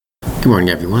Good morning,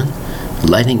 everyone.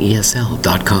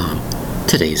 LightningESL.com.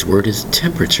 Today's word is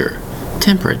temperature.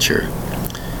 Temperature.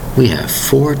 We have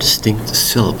four distinct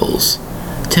syllables.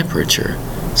 Temperature,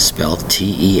 spelled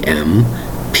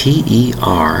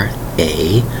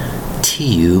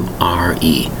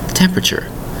T-E-M-P-E-R-A-T-U-R-E. Temperature.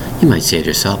 You might say to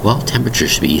yourself, well, temperature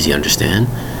should be easy to understand.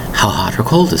 How hot or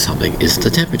cold is something is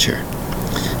the temperature.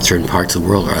 Certain parts of the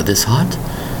world are this hot.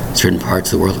 Certain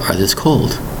parts of the world are this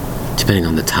cold, depending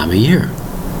on the time of year.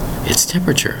 It's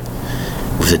temperature.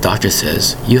 If the doctor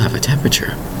says you have a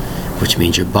temperature, which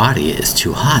means your body is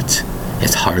too hot,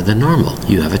 it's hotter than normal,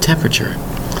 you have a temperature.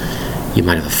 You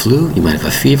might have a flu, you might have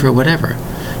a fever, whatever.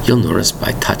 You'll notice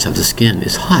by touch of the skin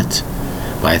is hot.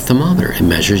 By a thermometer, it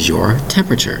measures your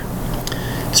temperature.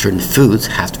 Certain foods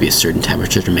have to be a certain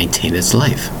temperature to maintain its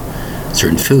life.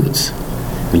 Certain foods.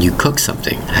 When you cook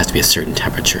something, it has to be a certain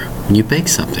temperature. When you bake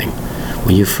something,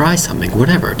 when you fry something,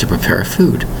 whatever, to prepare a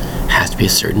food, it has to be a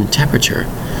certain temperature.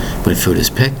 When food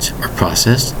is picked or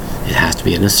processed, it has to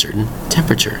be in a certain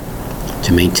temperature.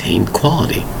 To maintain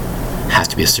quality, it has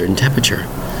to be a certain temperature.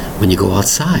 When you go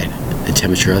outside, the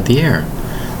temperature of the air,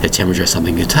 the temperature of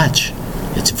something you touch,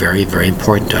 it's very, very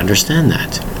important to understand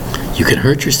that. You can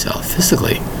hurt yourself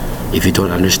physically if you don't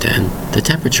understand the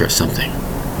temperature of something.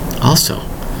 Also,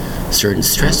 certain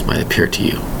stress might appear to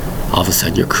you. All of a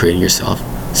sudden, you're creating yourself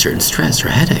certain stress or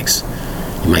headaches.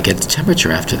 You might get the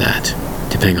temperature after that,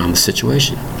 depending on the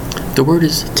situation. The word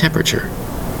is temperature,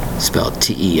 spelled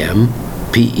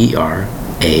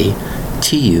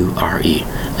T-E-M-P-E-R-A-T-U-R-E.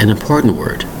 An important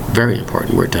word, very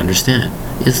important word to understand,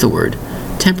 is the word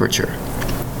temperature.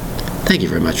 Thank you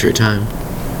very much for your time.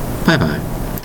 Bye-bye.